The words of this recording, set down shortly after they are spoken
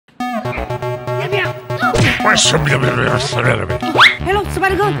Hello,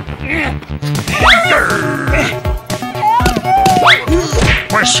 somebody good?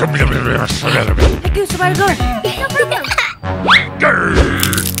 Thank you, somebody good. Here we go.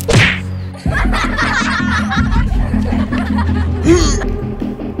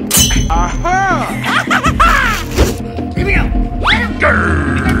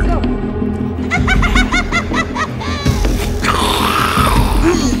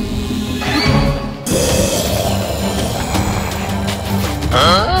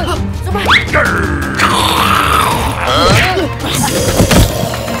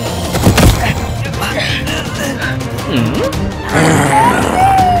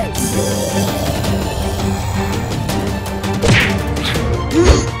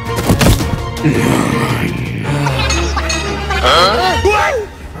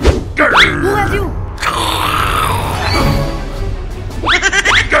 Who has you?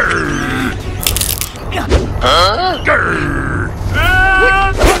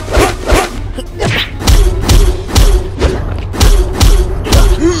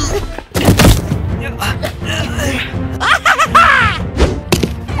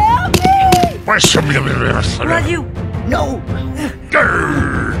 Who has you? No!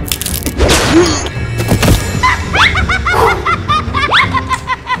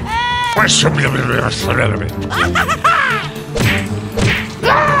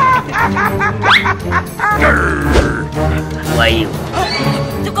 Who are you?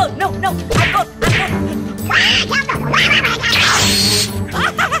 You go! No, no! I'm good!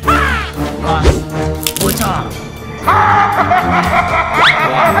 What's up?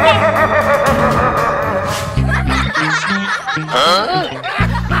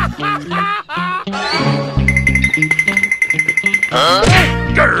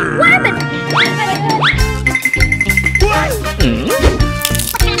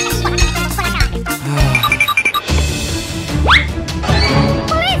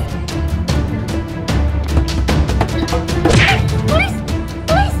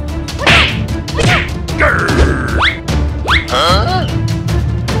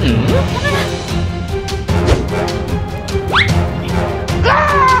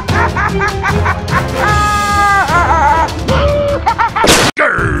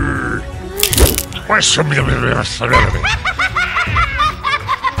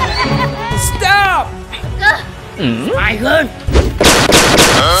 Stop! My God!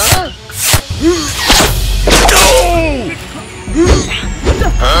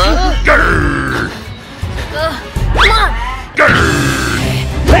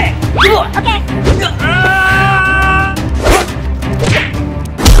 Come on! Hey!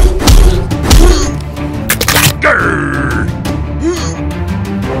 Come on!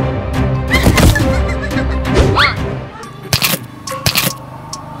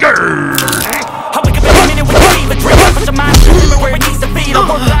 Okay! I wake up every minute with a fever dream. Push your mind to the where it needs to be. The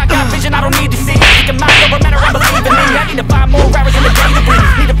work I got vision I don't need to see. Think your mind over matter, I believe in me. I need to find more hours in the day to breathe.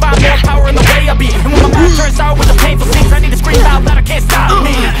 Need to find more power in the way I be. And when my mind turns sour with the painful scenes, I need to scream out that I can't stop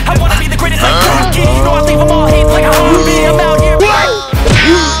me. I wanna be the greatest like Bruce Lee. You know I leave them all hates like a heartbeat. I'm out here.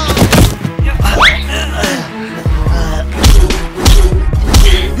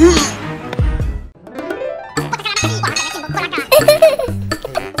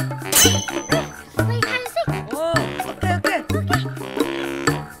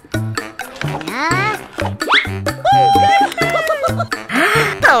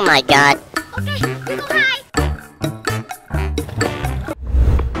 Oh my God. Okay, you go high.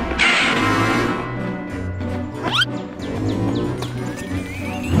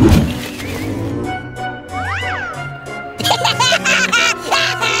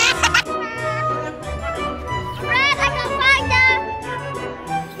 Red, I can find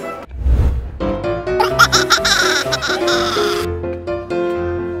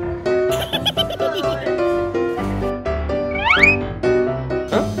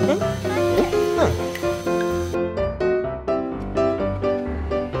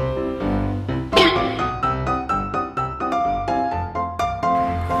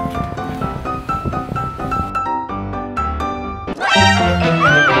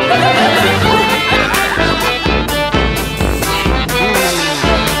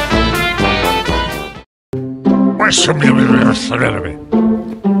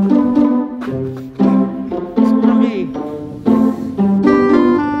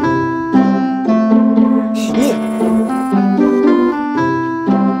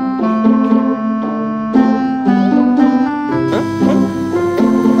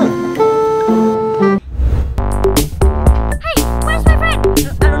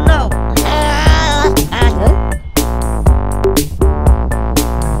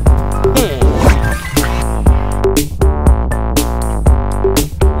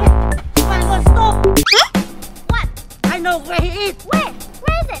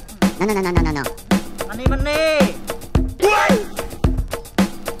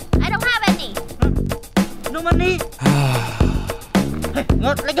minuman nih. Hei,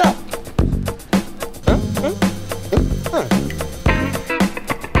 ngot, let's go.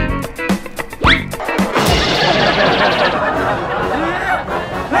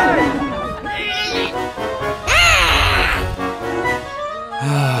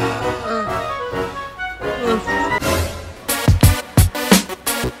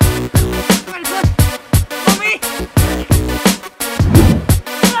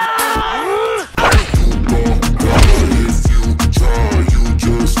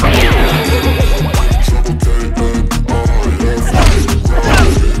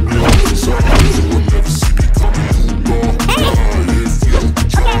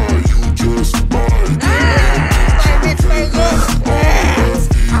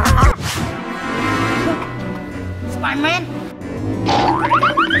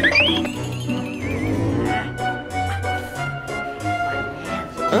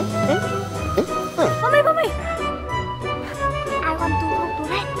 Mommy, I want to go to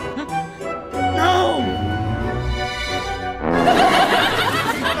red. No.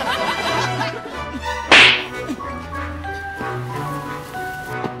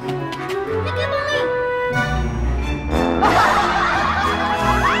 Thank you, Mommy.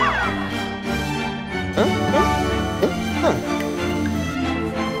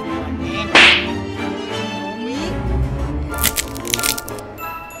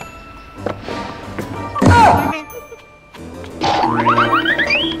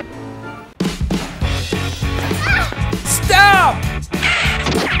 Stop!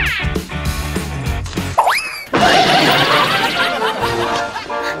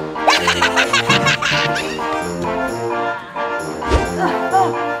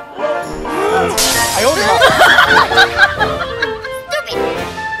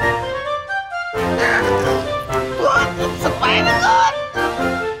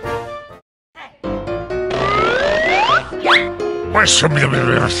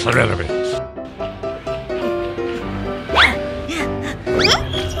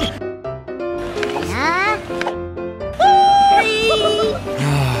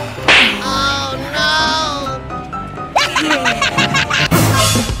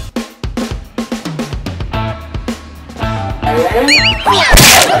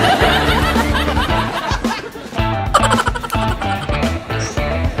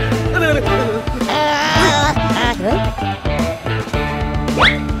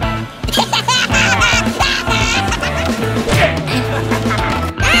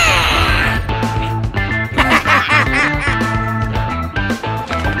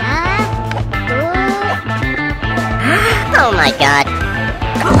 Oh my god.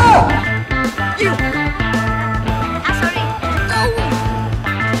 Sorry.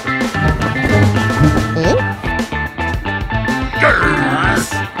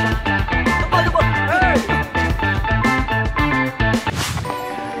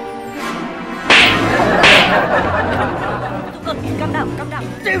 Calm down.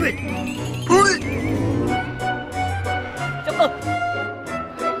 David.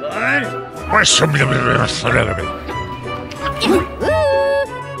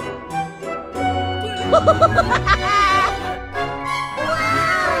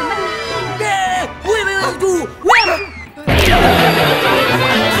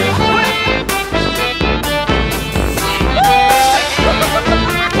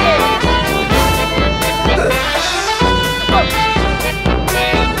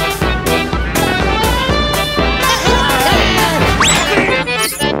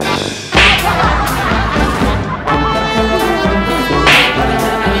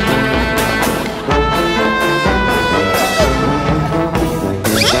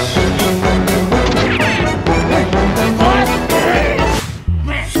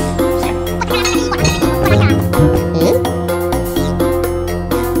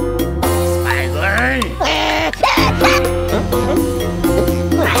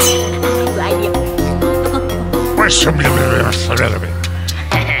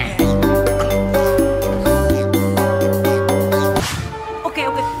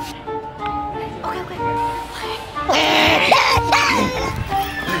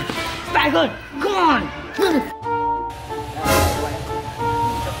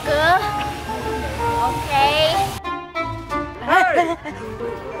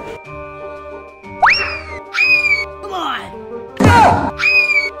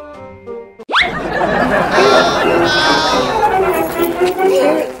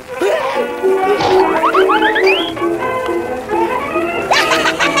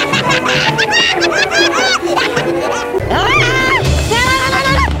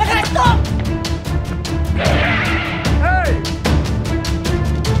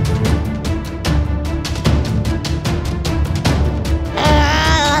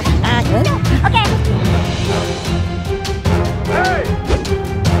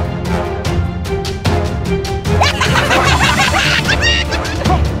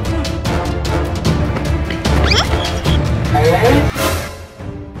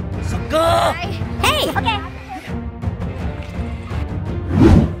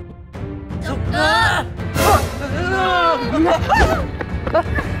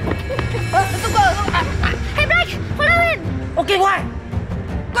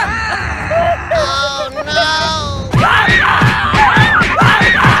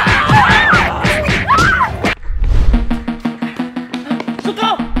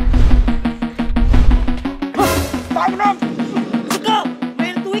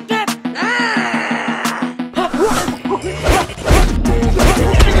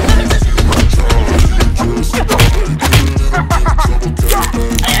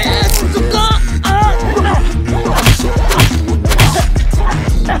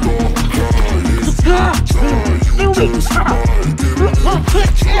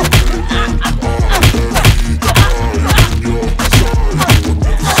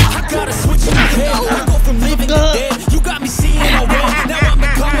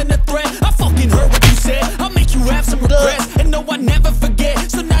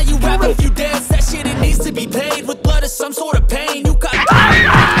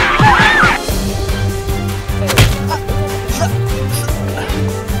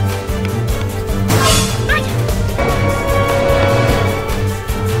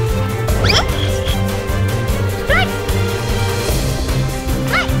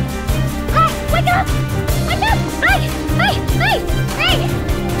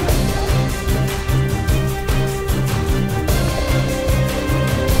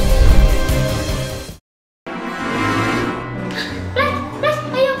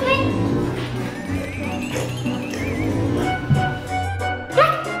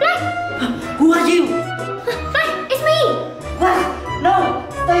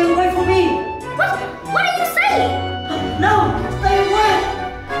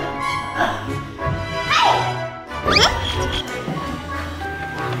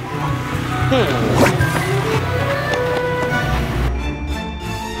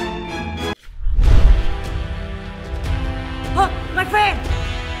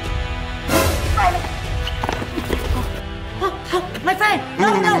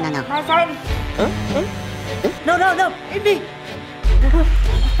 no. My friend. No, hit me.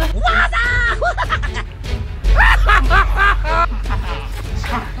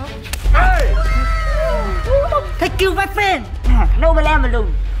 Thank you, my friend.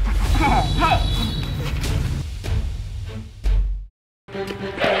 NAPOLEON.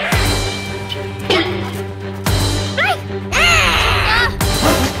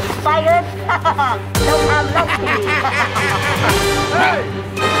 Fire. No time left.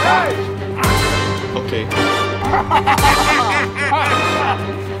 Okay.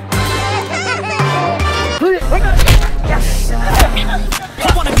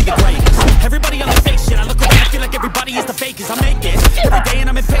 I wanna be the greatest. Everybody on the fake shit. I look around, I feel like everybody is the fakest. I make it every day and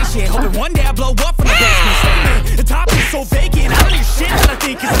I'm impatient. Hoping one day I blow up from the basement. Statement, the top is so vacant. I don't hear shit that I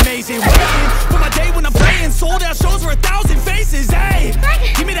think is amazing. Waiting for my day when I'm playing sold out shows for 1,000 faces. Hey,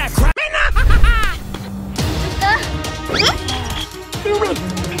 give me that crap. Do it.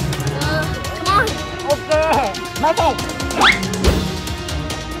 Come on. Okay. My turn.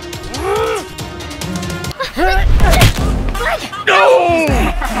 No!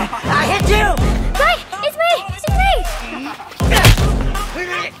 I hit you! Right, it's me! It's me!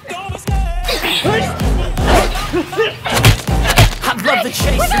 I love the chase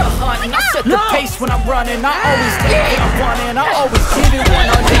and the hunt, and I set the pace when I'm running. I always take what I'm running, I always give it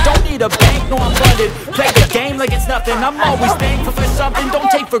 100. Don't need a bank, no I'm funded. Play the game like it's nothing. I'm always thankful for something. Don't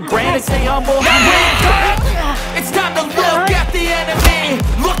take for granted, stay humble. It's time to look at the enemy.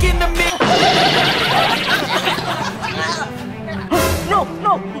 Look in the mirror. No!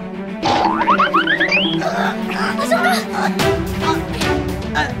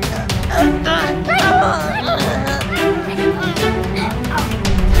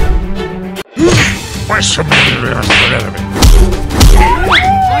 Why so many of us are enemy?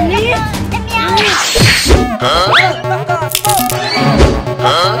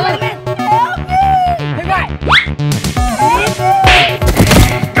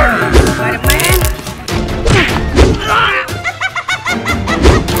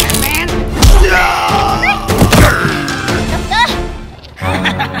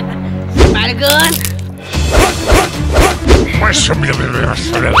 Why so many of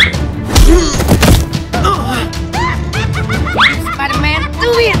us are enemy? Spider-Man, do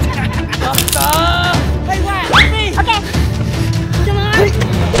it! Okay. Come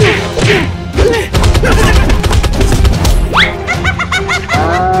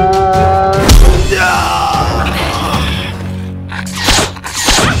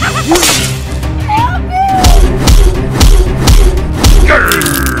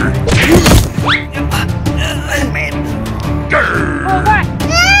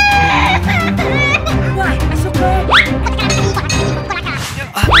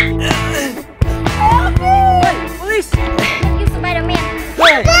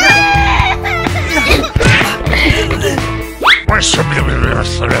Why so many of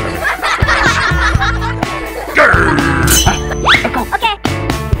us are enemy? Okay.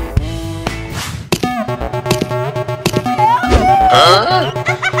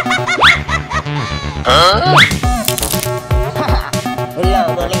 Hello,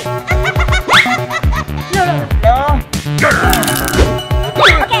 bully. Good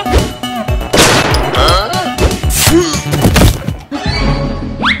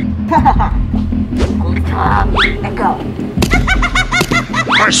job. Let go.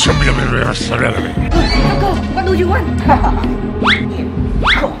 Why so many of us are enemy? Let go. What do you want?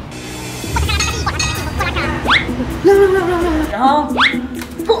 No.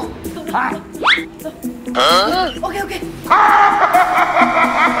 Go. Hi. Okay.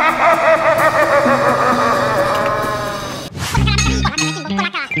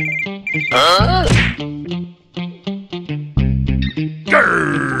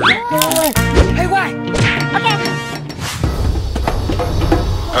 Hey, why? Okay.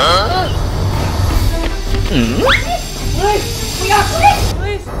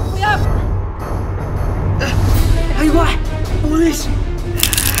 Please, we up. Hey, why? Police.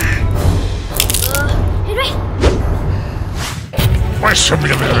 Henry. Why so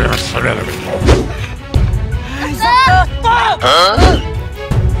many of us are enemy?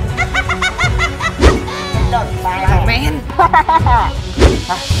 Man.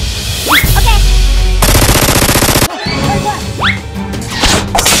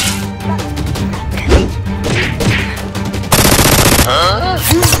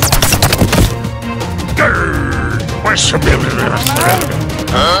 Why so many of us are enemy?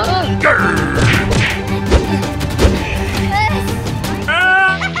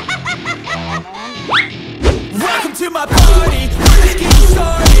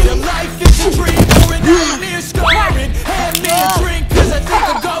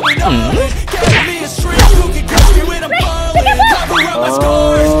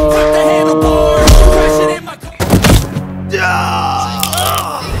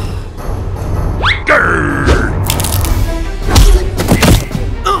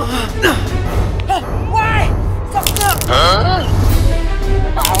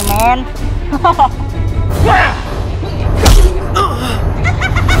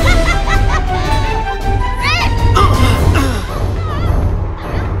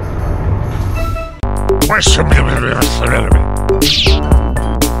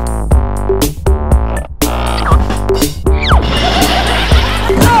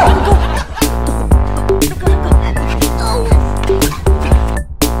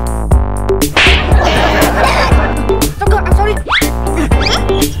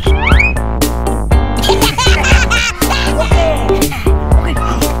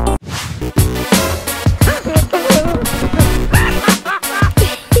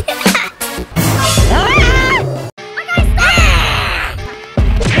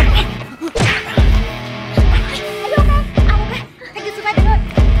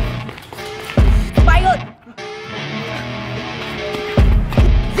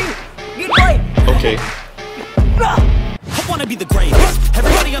 Okay. I wanna be the greatest.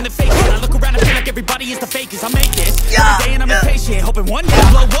 Everybody on the fake it. I look around and feel like everybody is the fakest. I make this every day and I'm impatient, hoping one day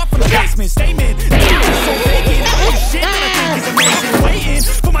I'll blow up from the basement. Statement, so vacant. Oh shit, that I think is amazing. Waiting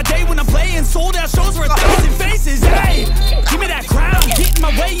for my day when I'm playing sold out shows for 1,000 faces. Hey, give me that crown, get in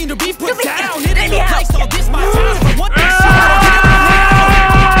my way and to be put down. It ain't no place, all this my town. If I want this shit, I'll get it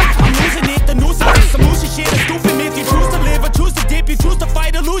now. I'm losing it, the noose is some loose shit. A stupid myth. You choose to live or choose to dip. You choose to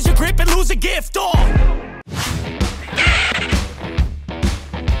fight or lose your grip and lose a gift. Oh.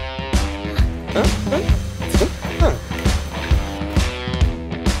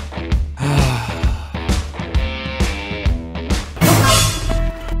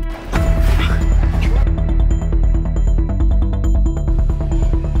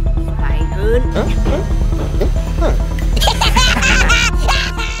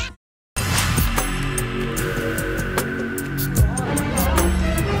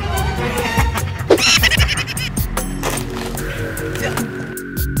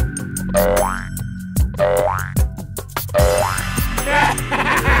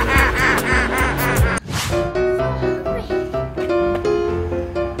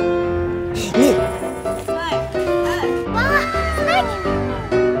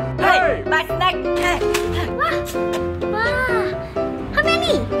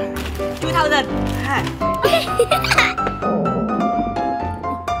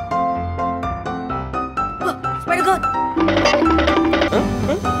 Very good.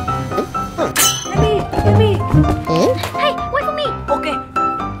 Let me. Hey, wait for me. Okay.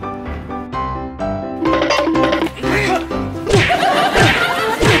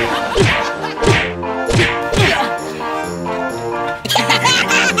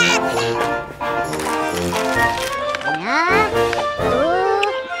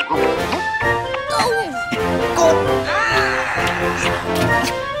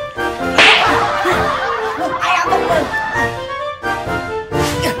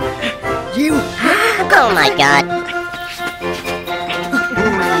 Oh my god.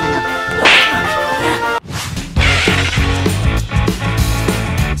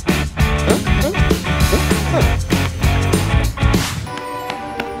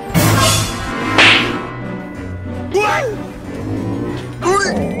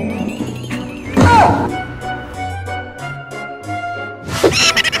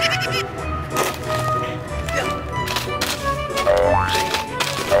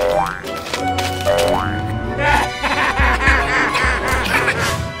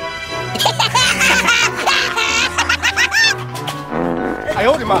 I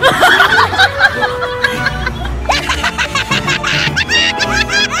hold him up. Look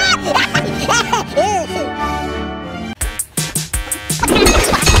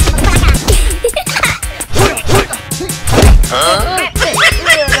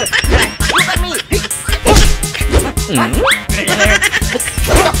at me.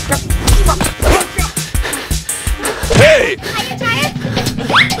 Hey! Are you tired?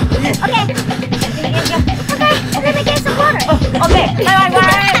 Okay. Okay, let me get some water. Okay. Bye.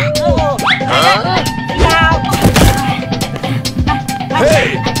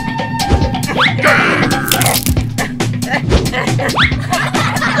 Hey!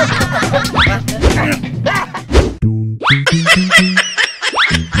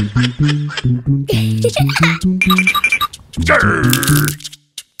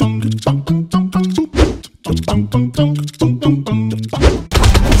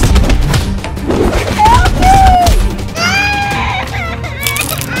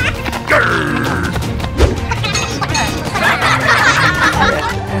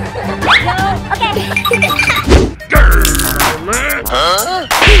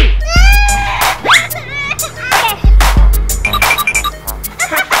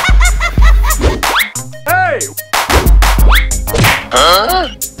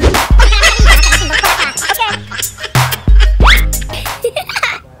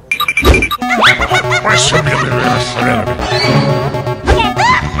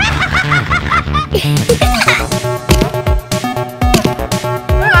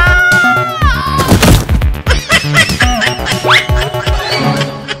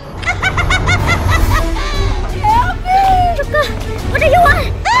 What do you want?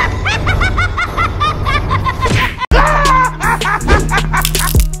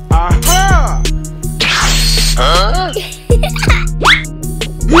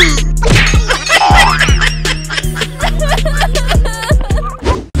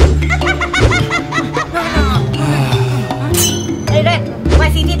 Hey, Red, why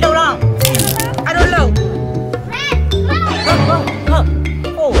is it so long? I don't know.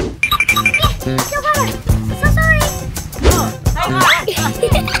 Oh. Your water. So sorry. Hang on.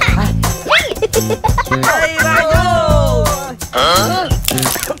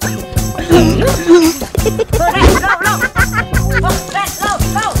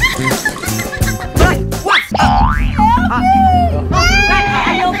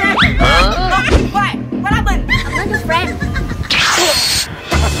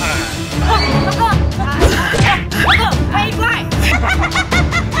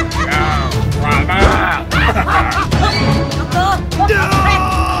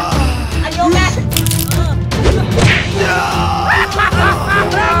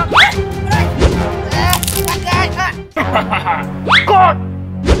 God!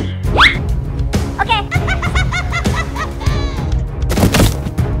 Okay.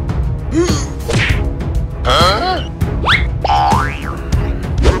 Huh?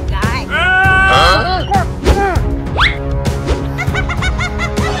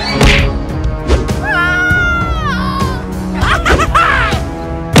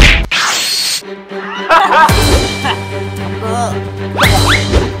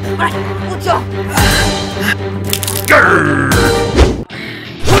 Good job.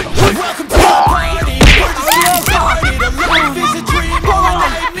 Welcome to the party. We're just getting started. A life is a dream. All I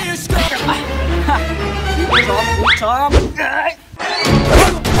need is Chop.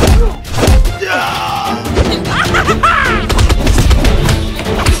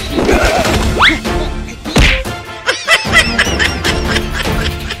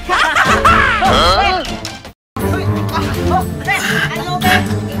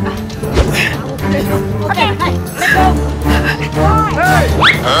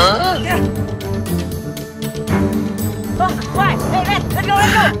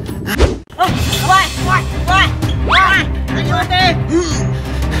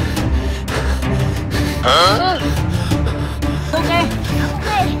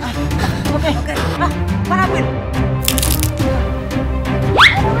 What happened? I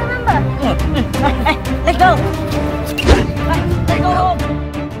don't remember. Let's go. Let's go home.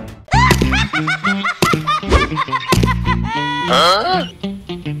 Huh?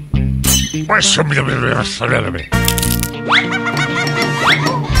 Lasciami vedere la storia da me.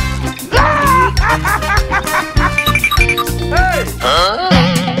 Hey! Huh?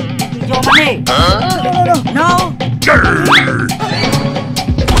 Your money. Huh? No.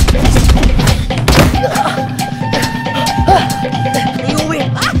 You win.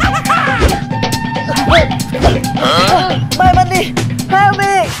 Huh? My money. Help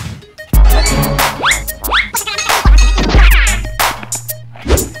me.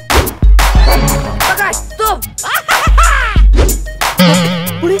 Okay, stop.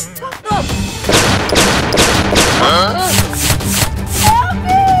 Police, stop. Huh?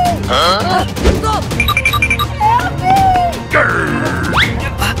 Huh? Stop.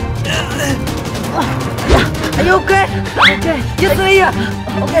 Are you okay? Okay, just stay here.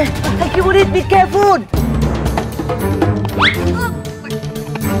 Okay, thank you, police. Be careful.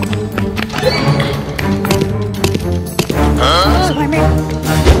 Huh? My man.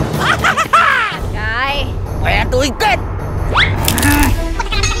 Guy. Where to get?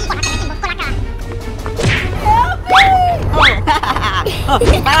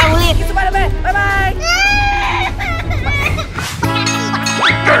 Bye, police. Kita bye bye.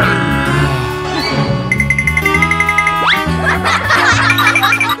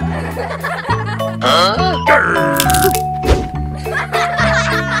 Huh?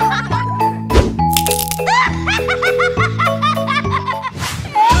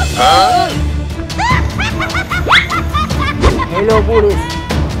 Huh? Hello, police.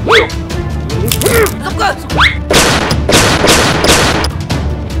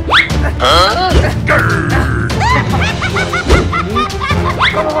 Huh?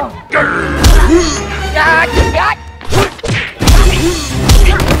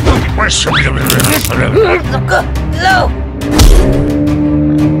 Lasciami vedere la storia da me. Hello.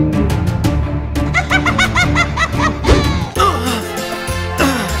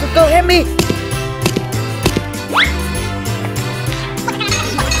 Go help me.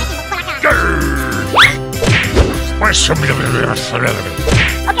 Lasciami vedere la storia da me.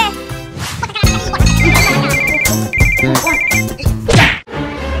 Okay.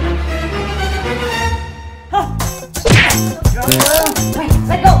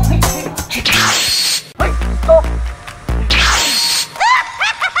 Let's go.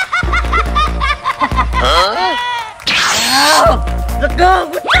 Huh? Let's go.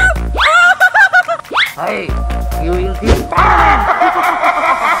 Hey, you will be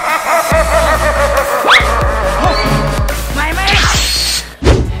my man.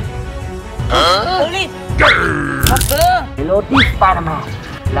 Huh? Police. Hello, this Spider-Man.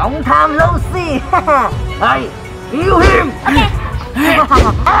 Long time no see. Hey, you him.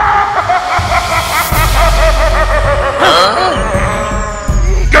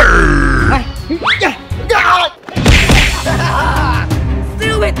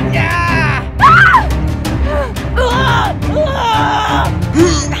 Stupid.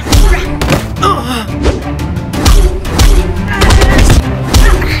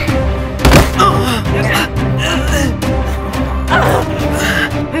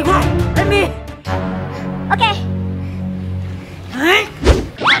 Let me. Okay.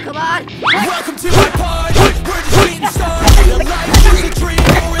 Come on. Welcome to my party. We're just getting started. A life is a dream.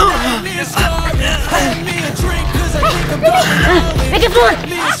 All I need is on!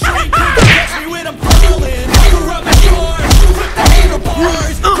 Catch me when I'm falling. Corrupt my doors, flip the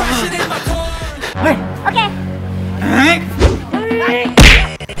handlebars, crashing in my car. Okay.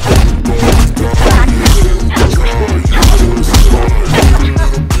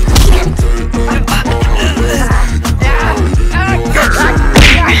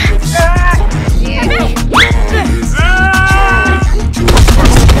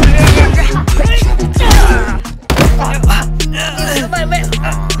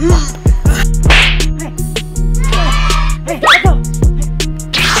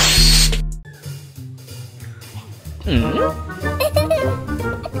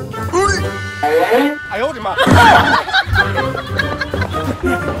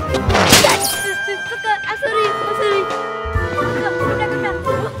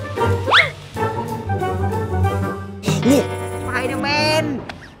 Spider-Man.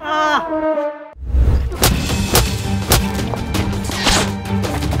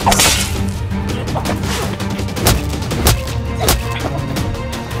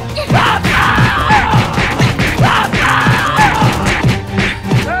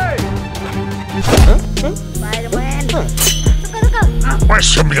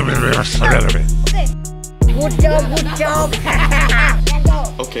 Good job, good job.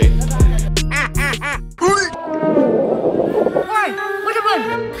 Okay. Why? What happened?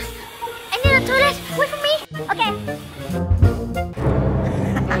 I need a toilet. Wait for me. Okay.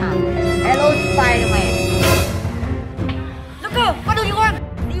 Hello, Spider-Man. Look up. What do you want?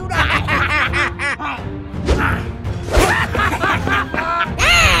 You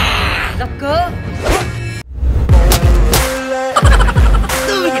Locker.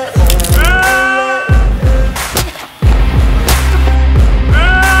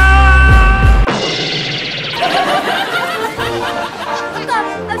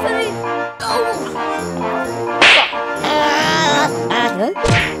 I'm sorry.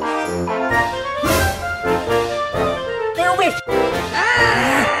 Tiêu biệt.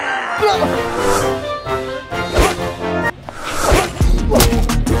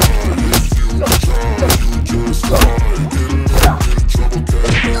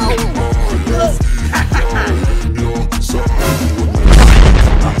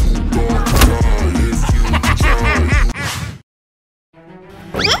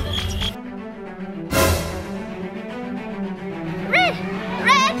 Red.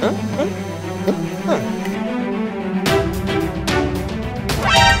 Red.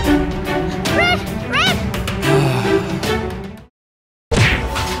 Red. Red.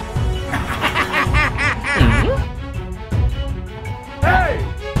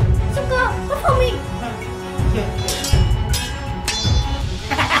 Suka, look for me.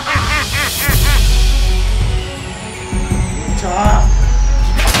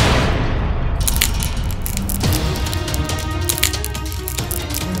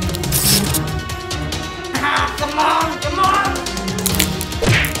 Come on, come on. Come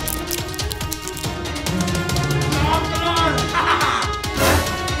on.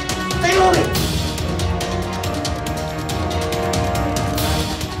 Stay moving.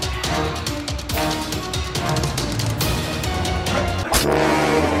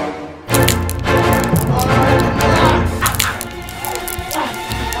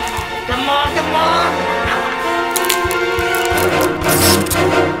 Come on, come on.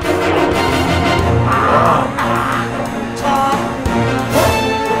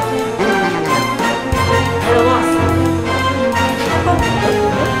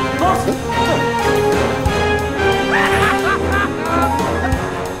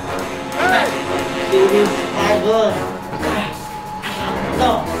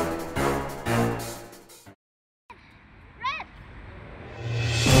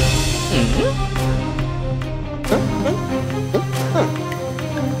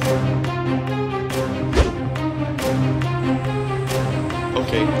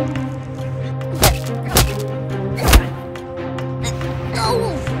 Okay.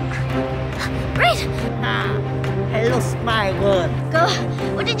 Red. Hello, Spider. Go.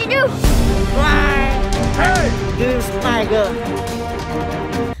 What did you do? Hey, you Spider.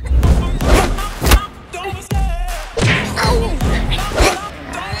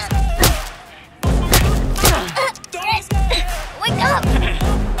 Wake up.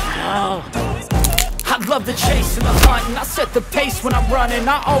 I love the chase and the hunt, and I set the pace when I'm running.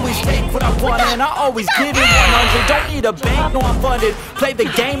 I always take what I want and I always give it 100. Don't need a bank, no I'm funded. Play the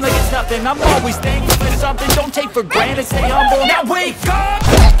game like it's nothing. I'm always thankful for something. Don't take for granted, stay humble. Now wake up!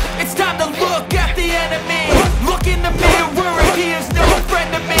 It's time to look at the enemy. Look in the mirror and he is no friend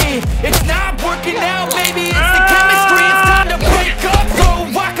to me. It's not working out, maybe it's the chemistry. It's time to break up so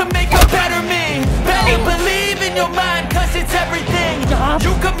I can make a better me. Better believe in your mind, cause it's everything.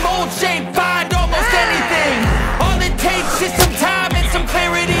 could mold, shape, find almost anything. All it takes is some time and some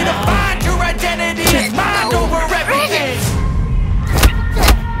clarity to find your identity. It's mind over everything.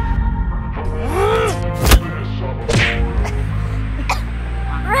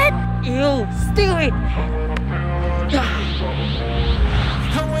 Red! You stupid!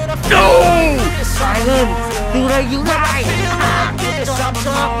 No! Tiger, từ đây giữ ra đây. Stop,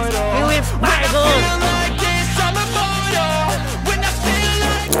 stop. You is Tiger.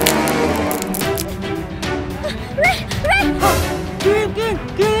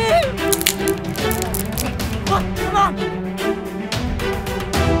 Get. Come on.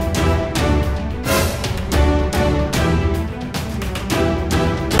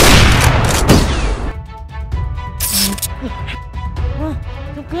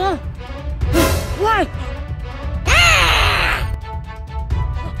 Joker. Why?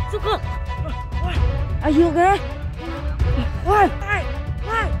 Joker. Are you okay? Why?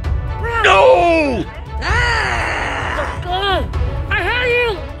 No! Joker, I hate you.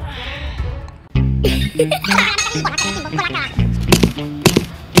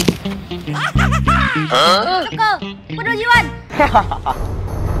 Joker, what do you want?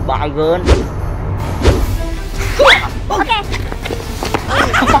 Bài gơn. Okay.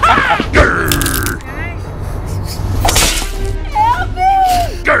 Help me!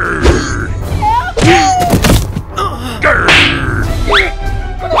 Grr! Help me! Grr!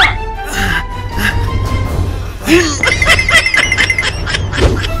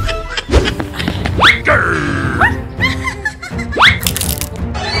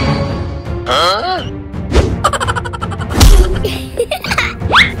 Huh?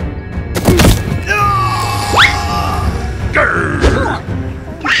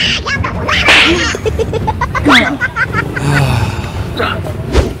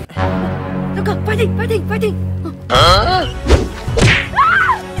 Joker, fighting. Huh?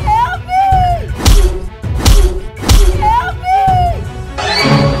 Help me! Help me!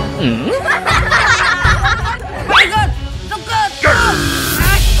 My God, Joker.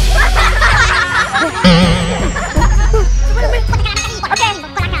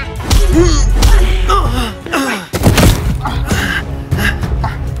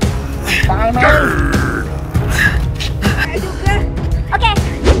 Bài man.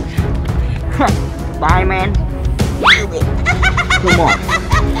 Okay. Bài man. Come on.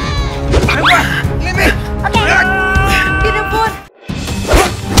 Okay. Get the phone.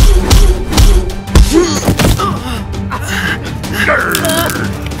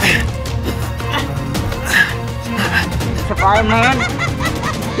 Spider-Man.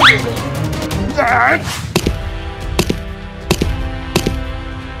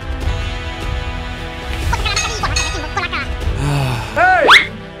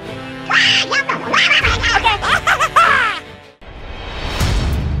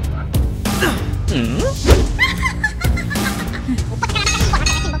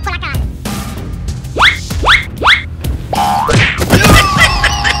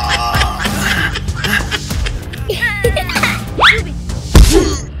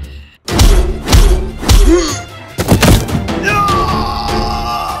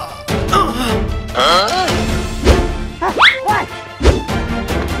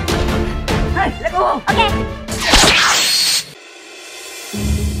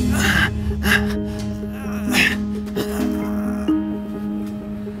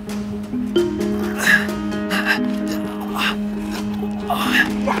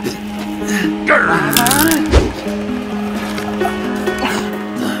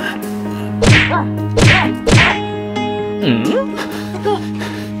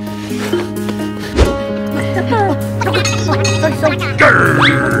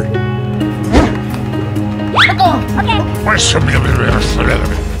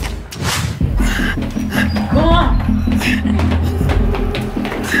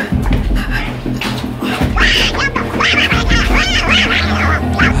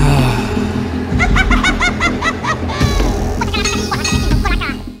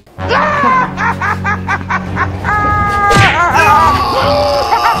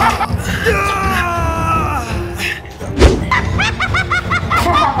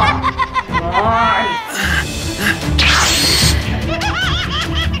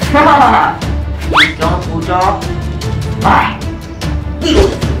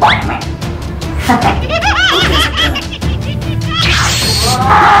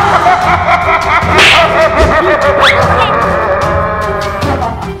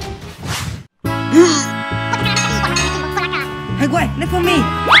 Hey, wait, look for me.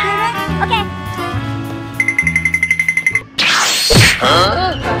 Okay.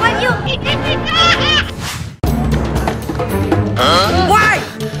 Huh? Why you? Why?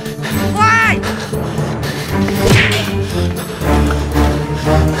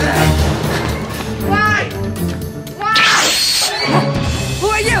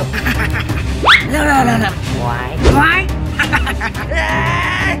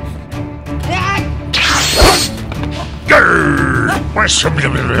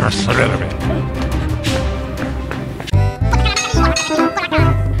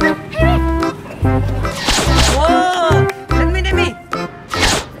 Whoa! Let me.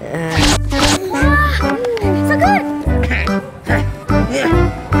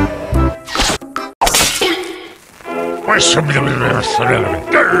 So good.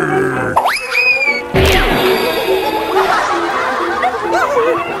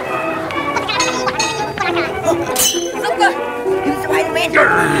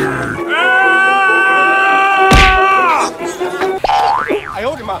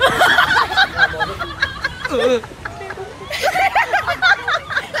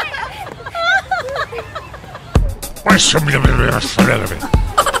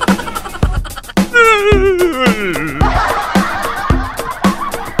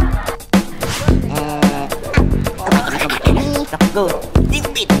 Go.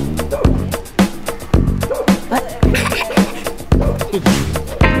 Stupid.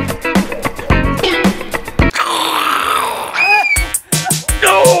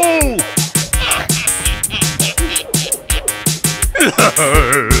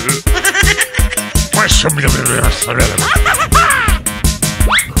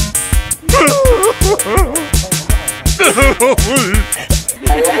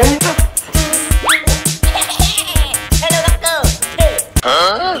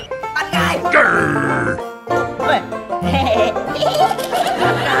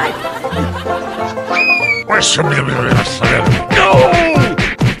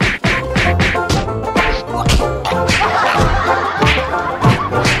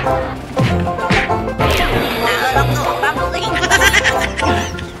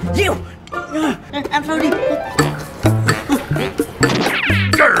 Ăn thôi đi.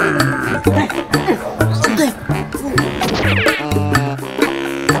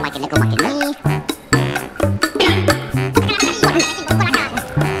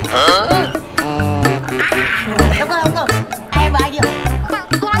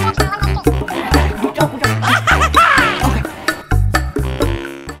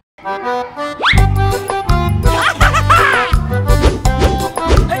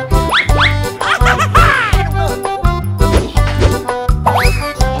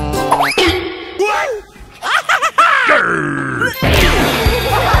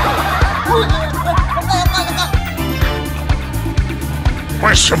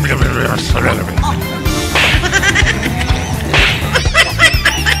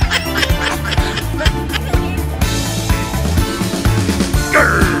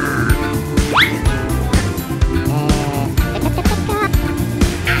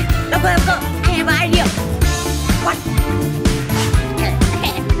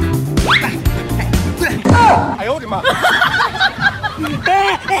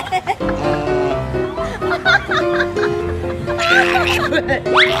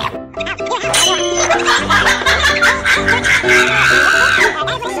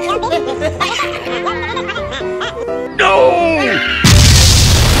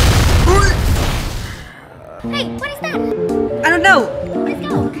 Hey, what is that? I don't know.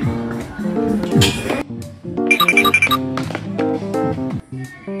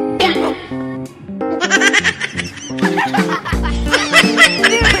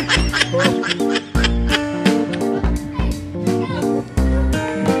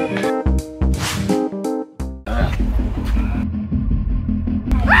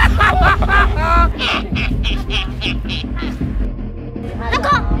 Let's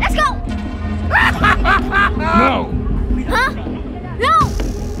go. Let's go. No! Huh? No.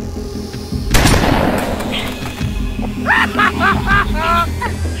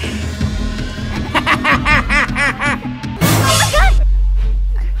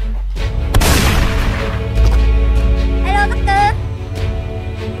 Hello, doctor.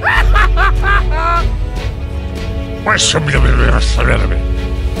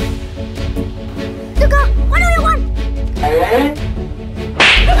 Doctor, what do you want?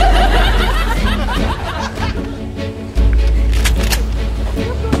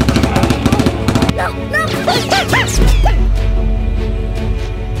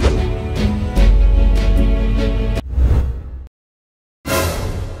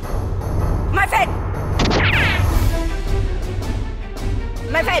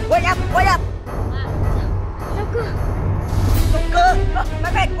 My friend, wake up, wake up. Doctor, my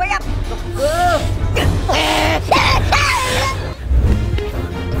friend, wake up.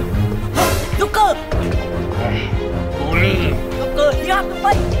 Doctor. Doctor, you have to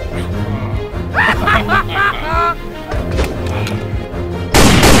fight.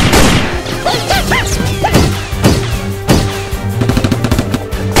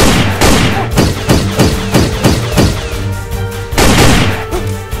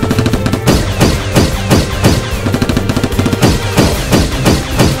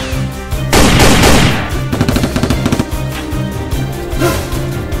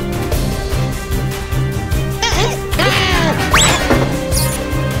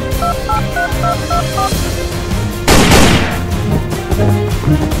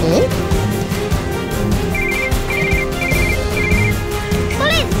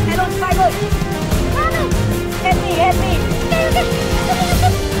 Spider-Man. Help me, help me.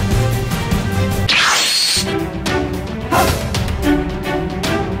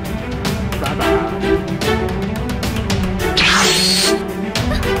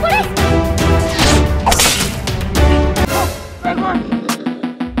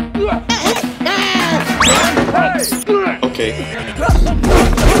 Okay.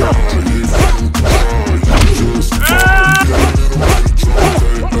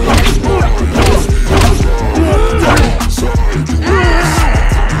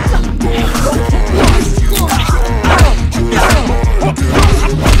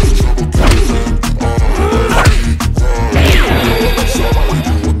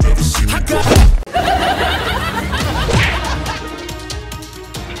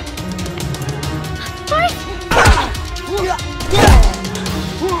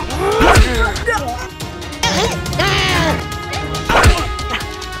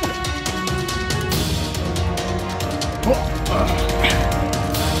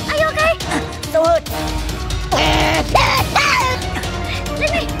 Are you okay? So hurt.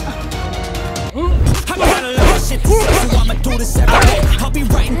 Let me. I got a lot of shit to say, so I'ma do this every day. I'll be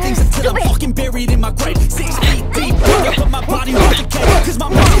writing things until I'm fucking buried in my grave. 6 feet deep, but my body won't decay. Cause my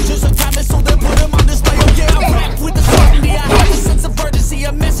messages are timeless, so they'll put them on display. Oh yeah, I rap with the certainty, I have a sense of urgency.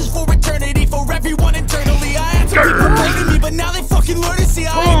 A message for eternity, for everyone internally. I had some people blaming me, but now they fucking learn to see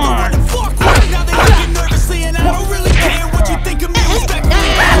I ain't the one to fuck with. Now they looking nervously, and I don't really care what you think of me. Respectfully,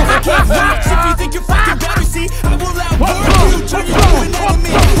 I can't watch if you think you're fucking better. See, I will outwork you, turn you to an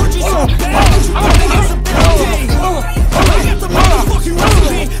enemy. Hurt you so bad that you wanna get some ability. I got the motherfucking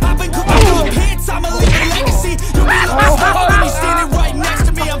recipe. I've been cooking up hits, I'ma leave a legacy. You'll be the best when you're standing right next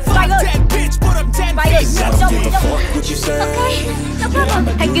to me. I'm 5'10", bitch, but I'm 10 feet. What you say? Okay, no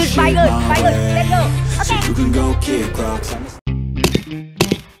problem. Thank you, Spider. Let's go. Okay. You can go kick rocks.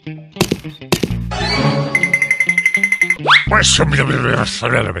 Questo mi deve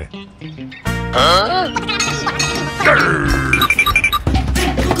essere.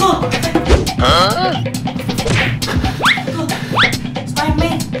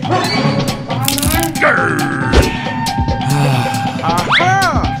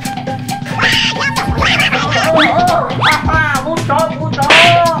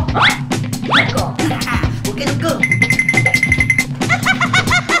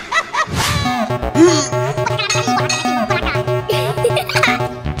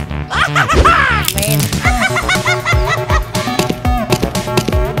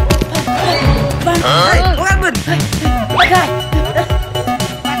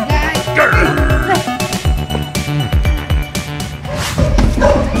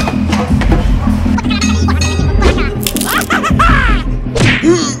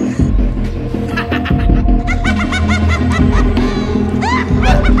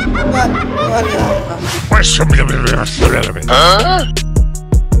 Questo mi deve essere.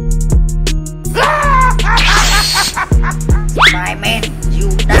 Spider-Man, you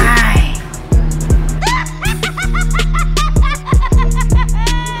die.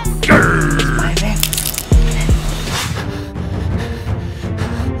 Spider-Man.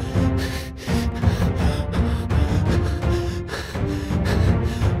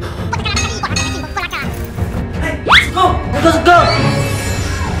 Let's go.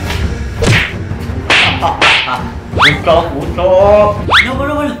 Ucap. No.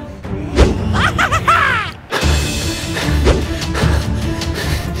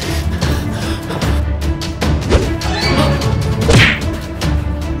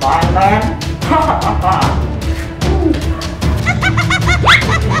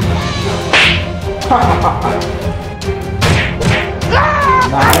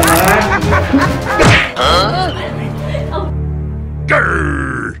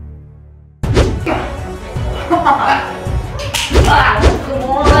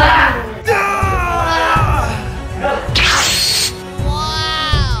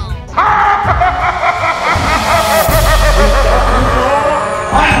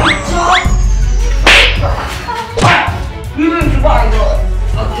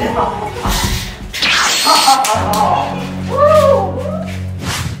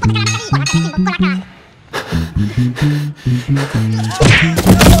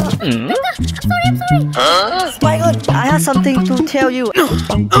 Spider, I have something to tell you. Hey,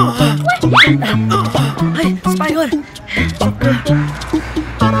 Spider.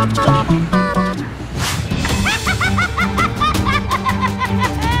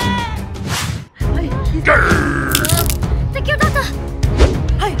 Thank you, doctor.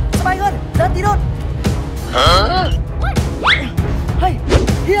 Hey, Spider, jangan tidur. What? Hey,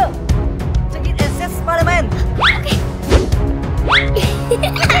 here. Check it and set Spider-Man.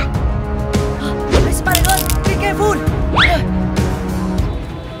 Okay.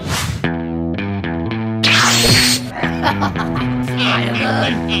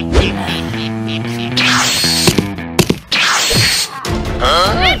 It's me!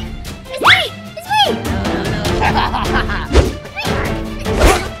 It's me!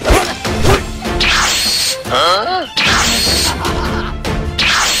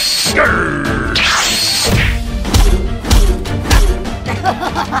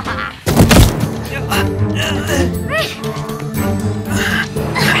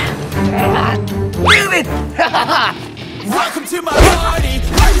 Welcome to my party.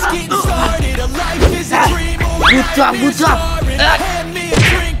 I'm just getting started. A life is a dream. Good job, good job. Hand me a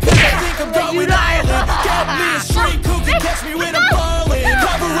drink, 'cause I think I'm going all in. Get me a shrink who can catch me when I'm falling.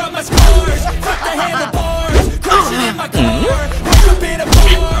 Cover up my scars, flip the handlebars, crashing in my car. Wake up in a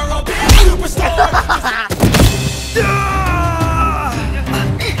bar, I'll be a superstar.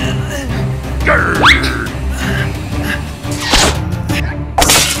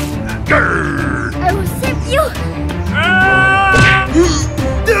 I will save you!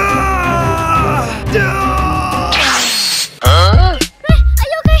 Are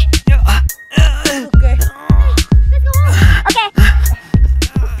you okay? Okay. Let's go home. Okay.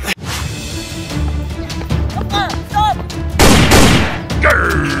 Stop!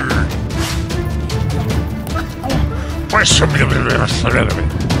 Pásame a acelerar-me.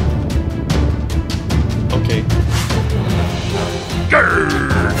 Okay.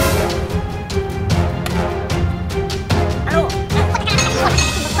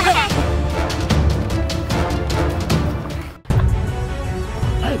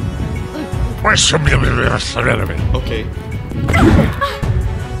 Pásame a acelerar-me. Okay.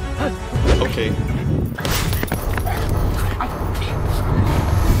 Okay.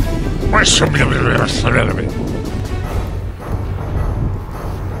 Pásame a acelerar-me.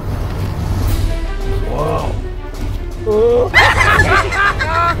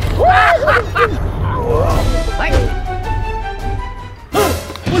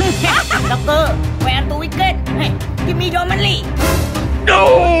 Doctor, where to wicket? Hey, give me your money. No!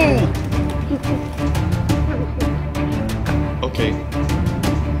 Okay.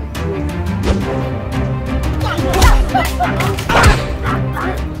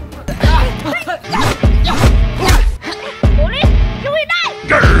 Police, you will die!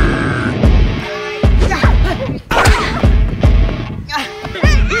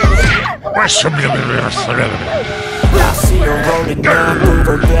 Pásame a acelerar-me. I see her rolling down, move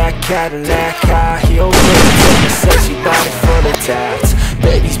her black Cadillac, high heel boots. Says she bought it full of tats.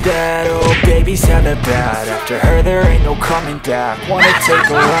 Baby's bad, oh baby's hella bad. After her there ain't no coming back. Wanna take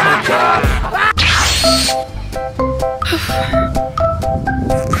a run at that.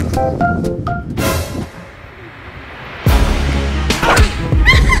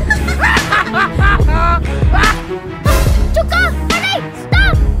 Chuka! Honey!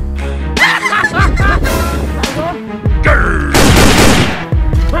 Stop!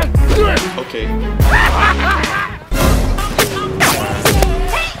 Okay.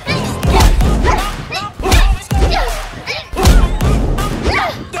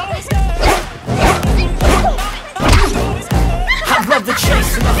 I love the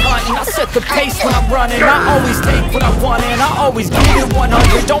chase and the hunting. I set the pace when I'm running. I always take what I want and I always give it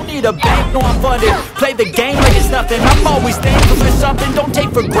 100. Don't need a bank, no I'm funded. Play the game like it's nothing. I'm always thankful for something. Don't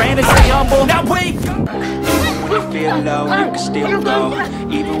take for granted, stay humble. Now wait. When you feel low, you can still go.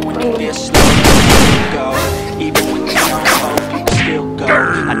 Even when you feel slow, you can still go. Even when you don't hope, you can still go.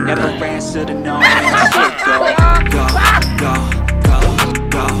 I never answer to no, man, I still go. Go, go, go,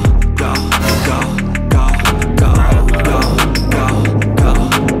 go, go, go, go, go, go, go, go,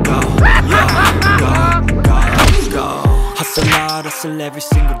 go, yeah, go, go, go. Hustle hard, hustle every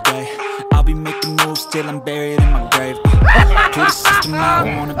single day. I'll be making moves till I'm buried in my grave. To the system, I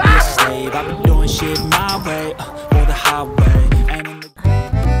don't wanna be a slave. I've been doing shit my way, or the highway. And in the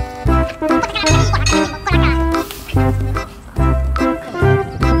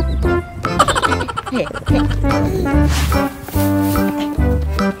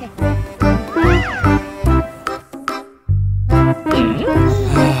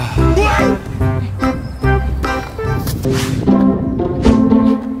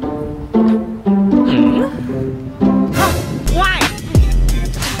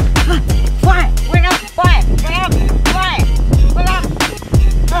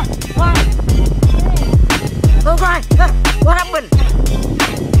What happened?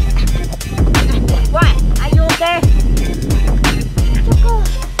 Why? Are you okay?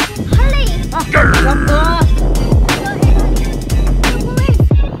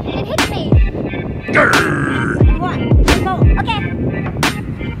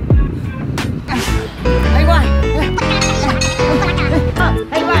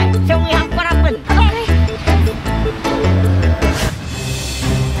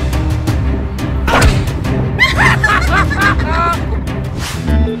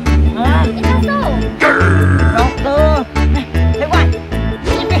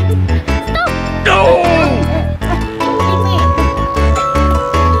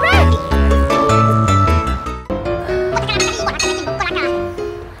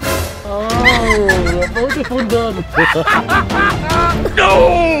 beautiful girl.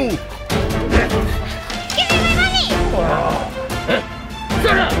 No! Give me my money!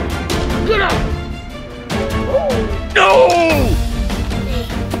 Get up! Get up! No!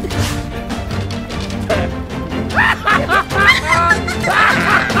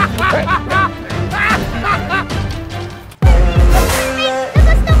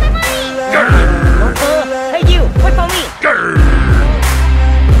 Hey you, wait for me.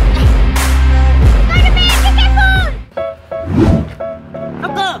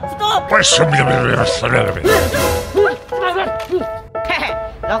 Doctor, stop. Pásame a ver a saberme.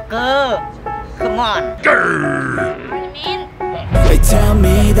 Doctor, come on. They tell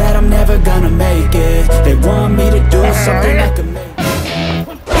me that I'm never gonna make it. They want me to do something that could make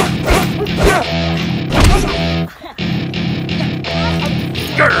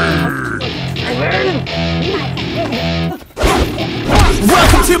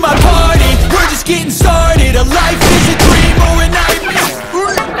Welcome to my party, we're just getting started. A life is a dream or a nightmare.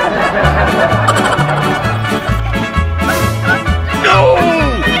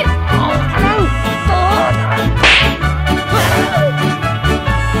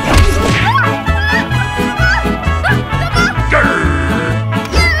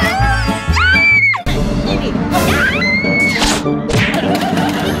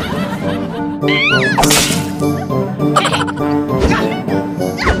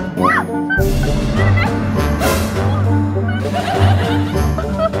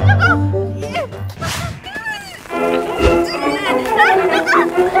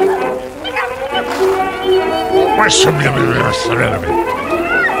 Pásame a ver a saberme.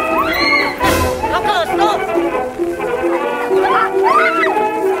 Doctor, stop.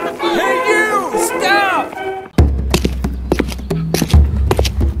 Hey you, stop!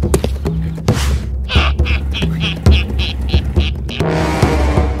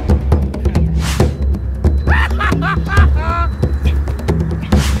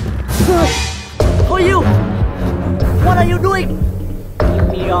 Who are you? What are you doing? Give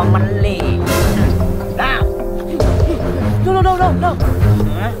me your money. Now. No, no, no, no, no.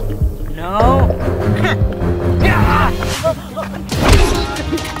 Huh? No.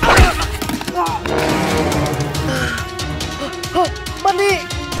 Money.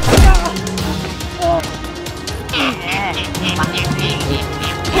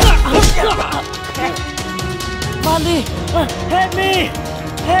 Money. Help me.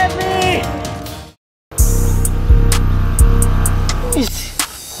 Help me.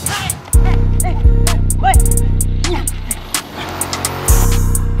 Wait.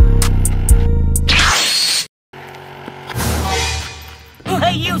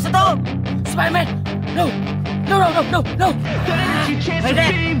 Hey, you, stop! Spider-Man! No! No, no, no, no, no! Hey,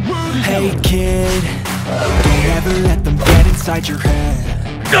 there! Hey kid, don't ever let them get inside your head.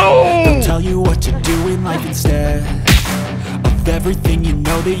 No! They'll tell you what to do in life instead of everything you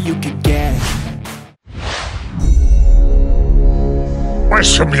know that you could get.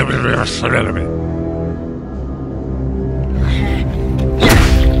 Pásame a ver a saberme.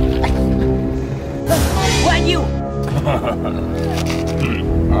 Who are you?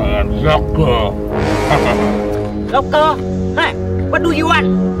 I am Doctor. Doctor? Hey, what do you want?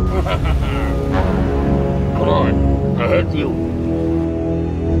 Come on, I hate you.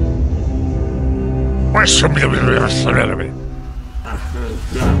 Pásame a ver a saberme.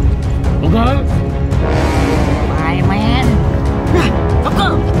 Okay? Spider-Man.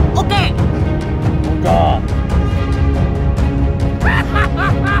 Doctor, okay. Okay.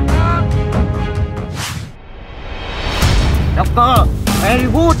 Doctor, very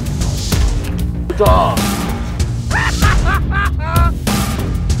good. Good job.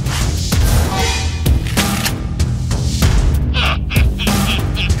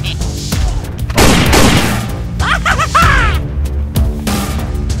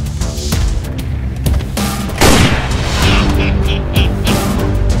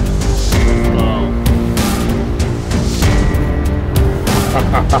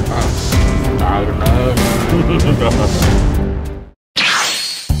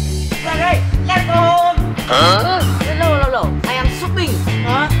 Hey, let's go home. Huh? No, no, no. I am shopping.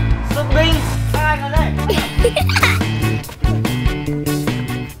 Huh? Shopping? Ai ngồi đây.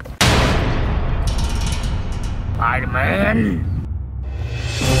 Spider-Man.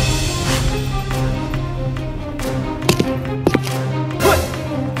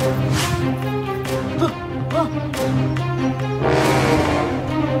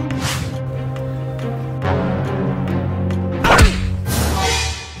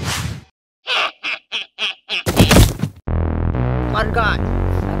 On God.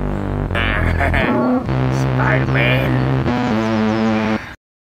 Spider-Man.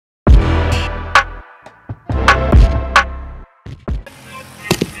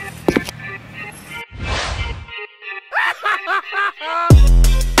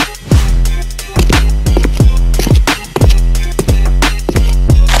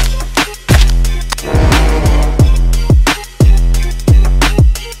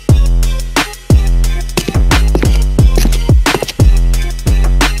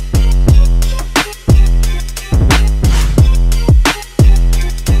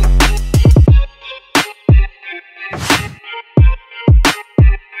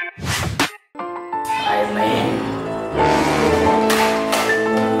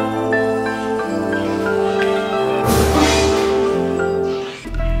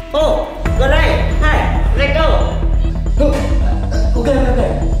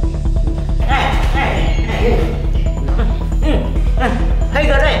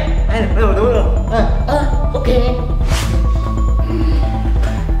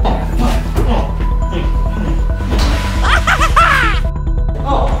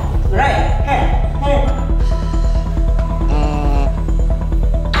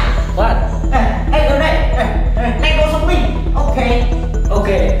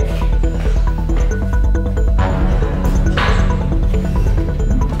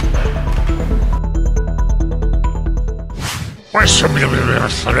 말씀드리면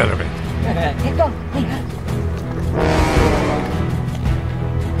사려면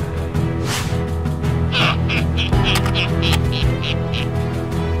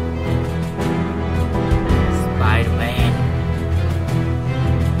Spider-Man.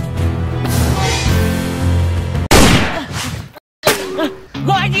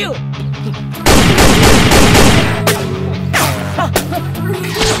 Who are you?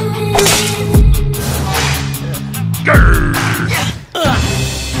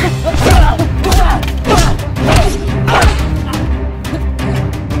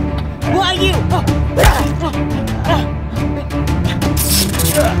 Who are you?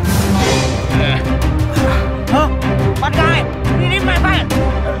 Hả? Bạn gái, đi đi mày phải.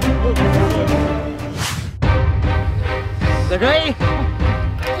 Cái đây.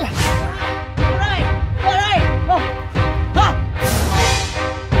 Cái đây. Cái đây. Hả?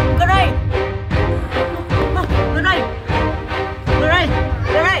 Cái đây. Cái đây. Cái đây.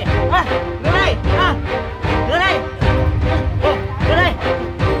 Cái đây. Hả? Cái đây. Hả? Cái đây. Cái đây.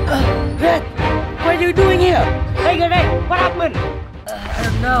 Red, what are you doing here? Hey, cái đây. What happened? I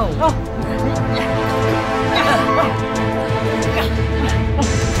don't know.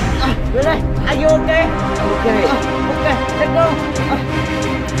 Really? Are you okay? Okay. Okay, let's go.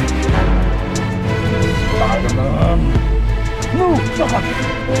 Spider-Man. Move,